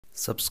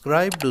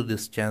Subscribe to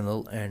this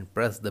channel and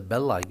press the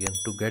bell icon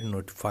to get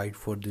notified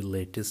for the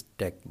latest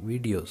tech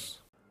videos.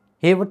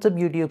 Hey, what's up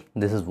YouTube?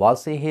 This is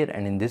Vasi here,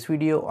 and in this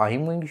video I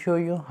am going to show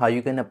you how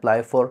you can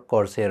apply for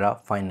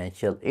Coursera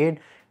financial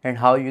aid and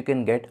how you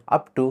can get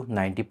up to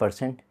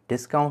 90%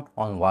 discount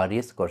on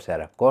various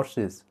Coursera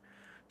courses.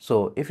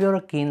 So if you're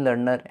a keen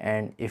learner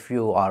and if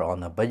you are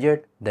on a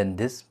budget, then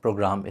this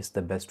program is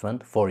the best one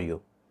for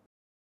you.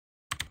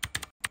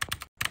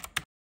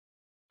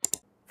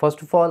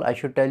 First of all, I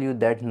should tell you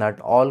that not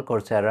all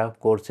Coursera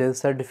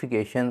courses,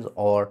 certifications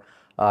or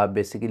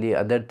basically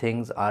other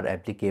things are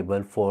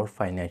applicable for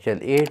financial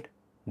aid.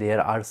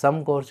 There are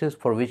some courses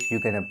for which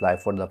you can apply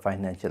for the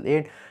financial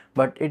aid,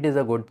 but it is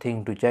a good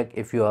thing to check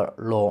if you are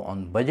low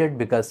on budget,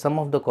 because some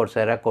of the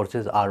Coursera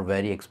courses are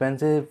very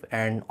expensive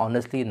and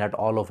honestly not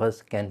all of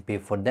us can pay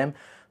for them.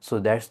 So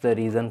that's the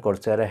reason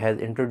Coursera has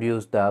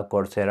introduced the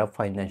Coursera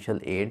financial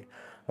aid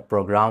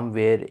program,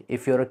 where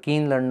if you're a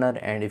keen learner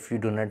and if you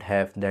do not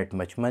have that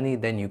much money,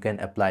 then you can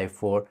apply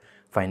for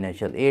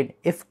financial aid.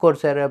 If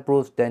Coursera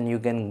approves, then you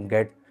can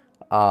get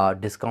a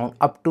discount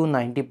up to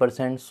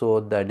 90%. So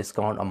the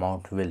discount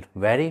amount will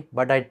vary,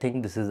 but I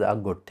think this is a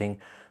good thing.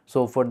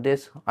 So for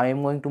this I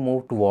am going to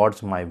move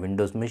towards my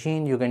Windows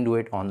machine. You can do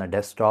it on a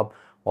desktop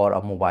or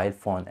a mobile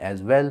phone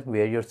as well,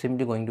 where you're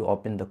simply going to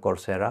open the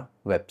Coursera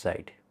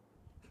website.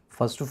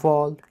 First of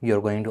all,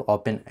 you're going to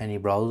open any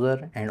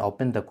browser and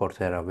open the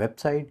Coursera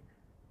website.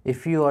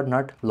 If you are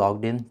not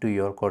logged in to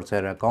your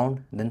Coursera account,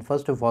 then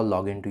first of all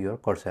log into your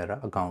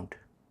Coursera account.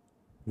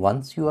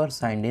 Once you are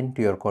signed in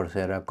to your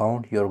Coursera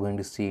account, you're going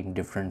to see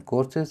different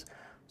courses.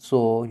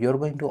 So you're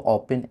going to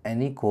open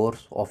any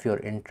course of your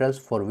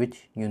interest for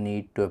which you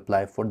need to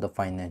apply for the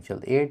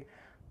financial aid.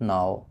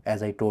 Now,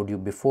 as I told you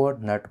before,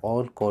 not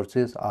all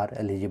courses are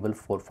eligible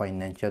for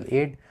financial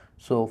aid.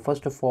 So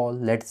first of all,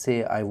 let's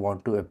say I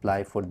want to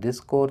apply for this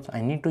course.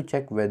 I need to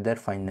check whether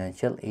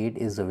financial aid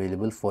is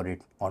available for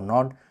it or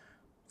not.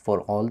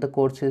 For all the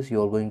courses,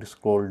 you're going to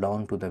scroll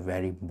down to the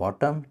very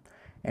bottom,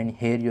 and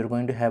here you're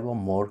going to have a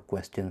more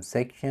questions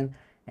section,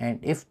 and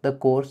if the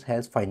course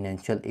has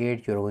financial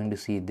aid, you're going to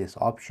see this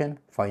option,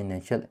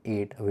 financial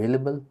aid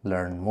available,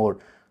 learn more.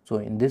 So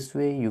in this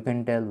way you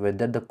can tell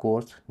whether the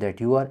course that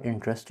you are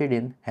interested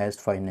in has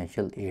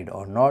financial aid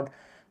or not.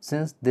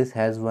 Since this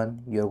has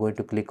one, you're going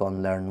to click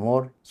on learn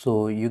more.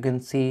 So you can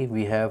see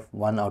we have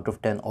 1 out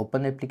of 10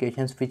 open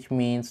applications, which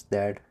means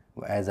that,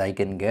 as I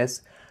can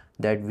guess,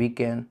 that we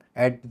can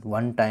at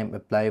one time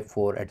apply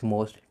for at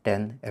most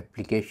 10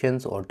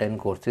 applications or 10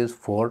 courses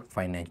for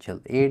financial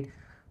aid.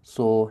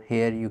 So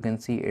here you can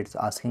see it's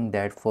asking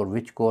that for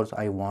which course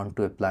I want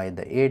to apply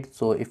the aid.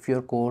 So if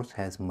your course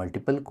has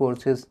multiple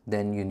courses,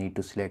 then you need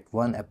to select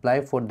one,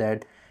 apply for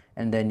that,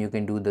 and then you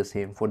can do the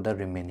same for the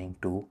remaining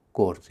 2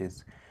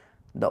 courses.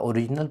 The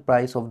original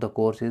price of the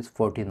course is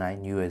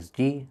 49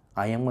 USD.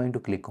 I am going to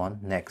click on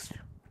next.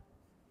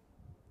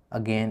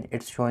 Again,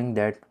 it's showing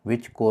that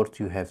which course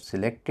you have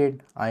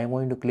selected. I am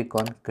going to click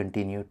on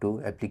continue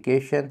to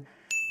application,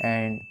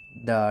 and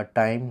the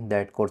time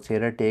that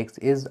Coursera takes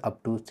is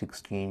up to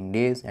 16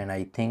 days, and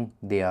I think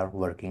they are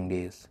working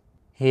days.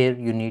 Here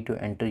you need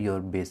to enter your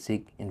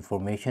basic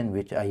information,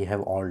 which I have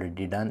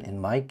already done. In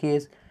my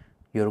case,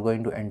 you're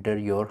going to enter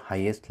your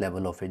highest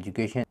level of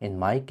education. In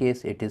my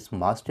case it is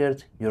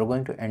master's. You're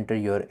going to enter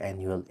your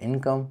annual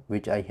income,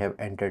 which I have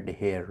entered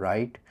here,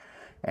 right?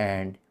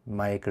 And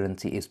my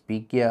currency is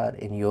PKR.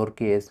 In your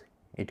case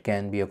it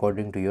can be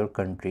according to your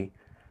country,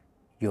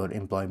 your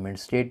employment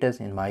status.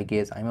 In my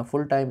case I'm a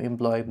full-time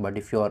employee, but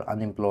if you are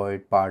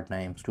unemployed,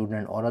 part-time,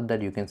 student or other,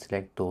 you can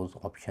select those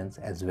options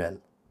as well.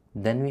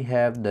 Then we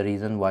have the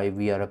reason why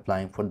we are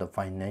applying for the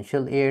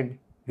financial aid.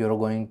 You're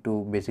going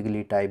to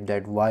basically type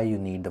that why you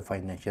need the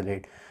financial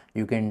aid.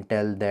 You can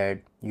tell that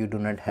you do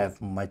not have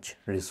much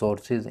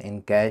resources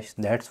in cash,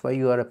 that's why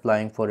you are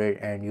applying for it,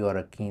 and you are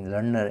a keen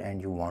learner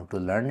and you want to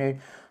learn it.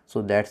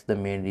 So that's the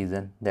main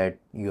reason that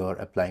you are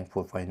applying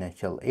for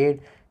financial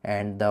aid,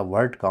 and the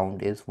word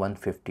count is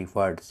 150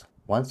 words.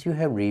 Once you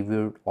have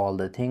reviewed all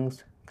the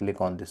things, click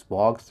on this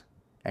box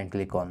and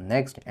click on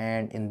next,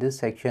 and in this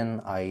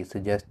section I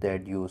suggest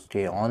that you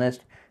stay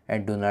honest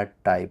and do not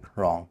type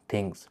wrong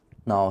things.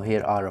 Now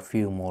here are a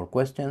few more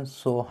questions.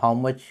 So how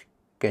much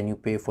can you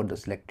pay for the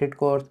selected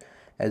course?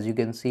 As you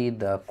can see,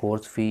 the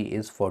course fee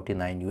is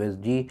 49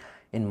 USD.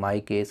 In my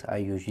case I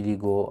usually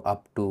go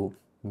up to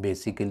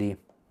basically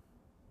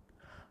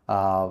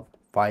 $5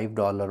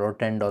 or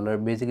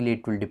 $10. Basically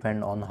it will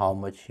depend on how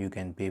much you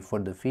can pay for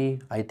the fee.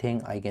 I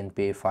think I can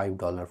pay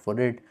 $5 for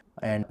it.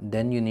 And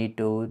then you need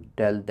to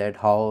tell that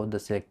how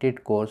the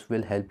selected course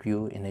will help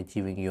you in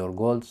achieving your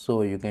goals.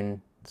 So you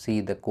can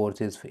see the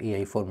course is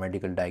AI for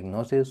medical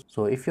diagnosis.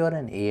 So if you are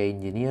an AI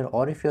engineer,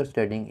 or if you're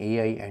studying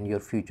AI and your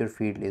future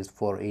field is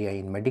for AI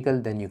in medical,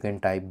 then you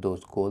can type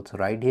those goals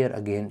right here.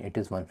 Again, it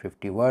is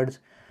 150 words.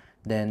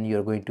 Then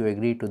you're going to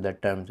agree to the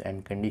terms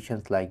and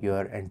conditions, like you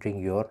are entering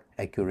your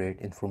accurate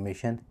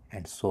information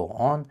and so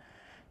on.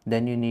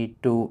 Then you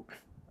need to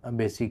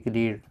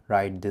basically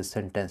write this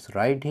sentence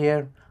right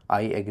here.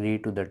 I agree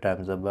to the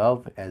terms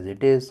above as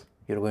it is.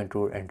 you're going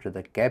to enter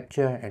the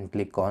captcha and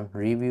click on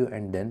review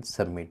and then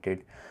submit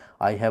it.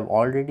 I have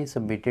already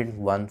submitted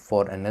one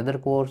for another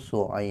course,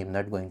 so I am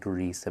not going to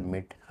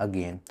resubmit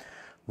again.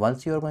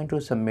 Once you are going to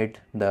submit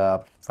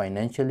the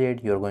financial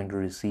aid, you are going to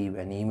receive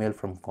an email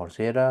from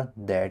Coursera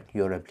that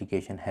your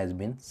application has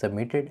been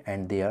submitted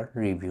and they are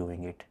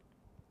reviewing it.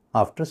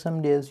 After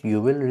some days,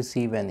 you will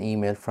receive an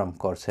email from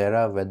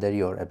Coursera whether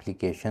your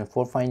application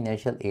for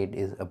financial aid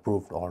is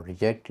approved or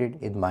rejected.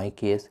 In my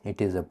case, it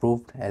is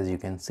approved. As you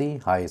can see,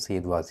 hi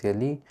Saeed Wasi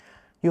Ali,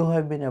 you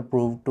have been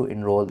approved to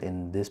enroll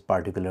in this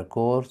particular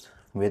course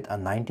with a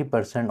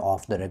 90%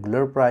 off the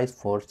regular price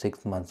for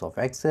 6 months of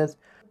access.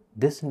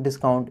 This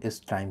discount is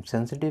time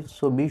sensitive,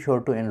 so be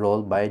sure to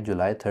enroll by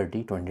July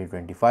 30,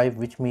 2025,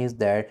 which means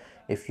that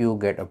if you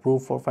get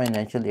approved for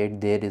financial aid,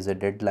 there is a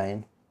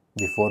deadline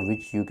before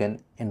which you can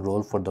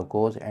enroll for the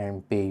course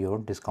and pay your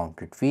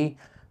discounted fee.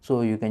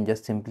 So you can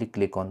just simply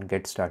click on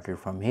get started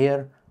from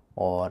here,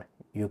 or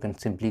you can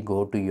simply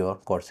go to your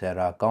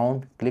Coursera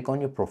account, click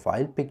on your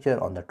profile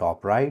picture on the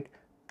top right,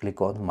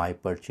 click on my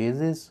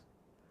purchases,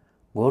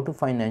 go to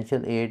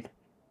financial aid,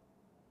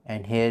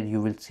 and here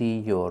you will see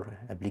your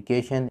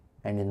application,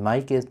 and in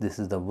my case this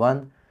is the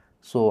one.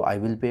 So I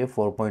will pay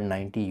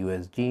 4.90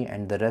 USD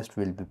and the rest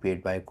will be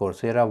paid by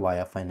Coursera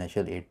via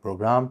financial aid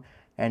program,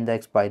 and the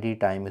expiry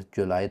time is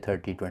July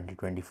 30,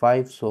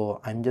 2025.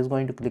 So I'm just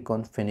going to click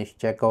on finish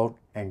checkout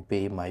and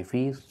pay my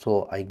fees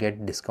so I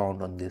get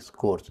discount on this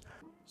course.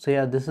 So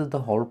yeah, this is the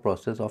whole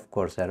process of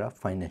Coursera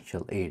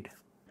financial aid.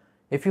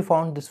 If you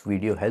found this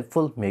video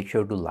helpful, make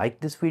sure to like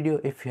this video.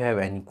 If you have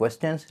any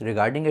questions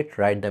regarding it,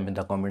 write them in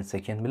the comment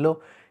section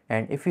below.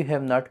 And if you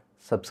have not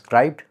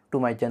subscribed to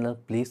my channel,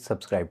 please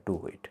subscribe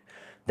to it.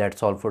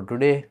 That's all for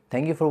today.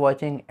 Thank you for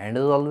watching, and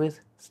as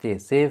always, stay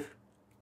safe.